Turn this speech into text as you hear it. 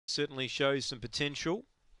certainly shows some potential.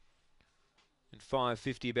 And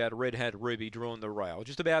 550 about Red Hat Ruby drawn the rail.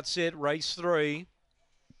 Just about set, race 3.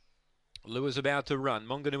 Lewis about to run.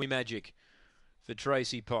 Monganui Magic for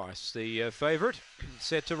Tracy Pice. The favourite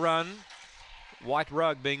set to run. White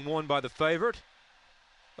rug being worn by the favourite.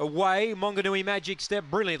 Away, Monganui Magic stepped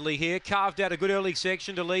brilliantly here. Carved out a good early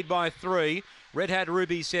section to lead by 3. Red Hat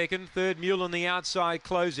Ruby second. Third, Mule on the outside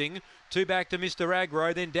closing. 2 back to Mr.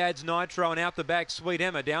 Agro. Then Dad's Nitro and out the back, Sweet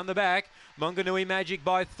Emma. Down the back, Monganui Magic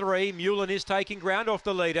by 3. Mullen is taking ground off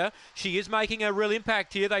the leader. She is making a real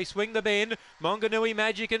impact here. They swing the bend. Monganui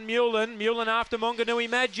Magic and Mullen. Mullen after Monganui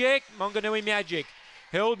Magic. Monganui Magic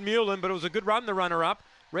held Mullen, but it was a good run, the runner-up.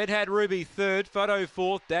 Red Hat Ruby third. Photo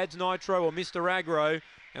fourth. Dad's Nitro or Mr. Agro.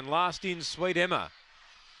 And last in, Sweet Emma.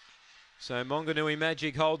 So Monganui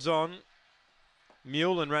Magic holds on.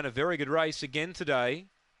 Mullen ran a very good race again today.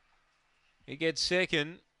 He gets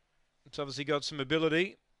second. It's obviously got some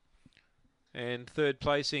ability. And third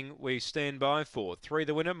placing we stand by for. 3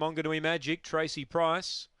 the winner, Monganui Magic, Tracy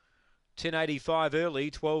Price. 10.85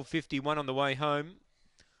 early, 12.51 on the way home.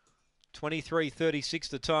 23.36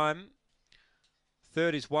 the time.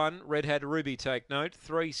 Third is 1, Red Hat Ruby, take note.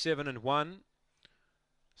 3, 7 and 1.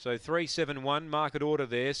 So 3, 7, 1, market order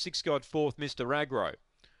there. 6 got fourth, Mr. Agro.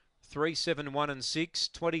 3, 7, 1 and 6.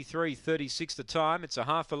 23.36 the time. It's a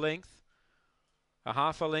half a length. A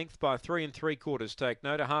half a length by 3 3/4, take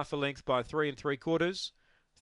note. A half a length by 3 3/4.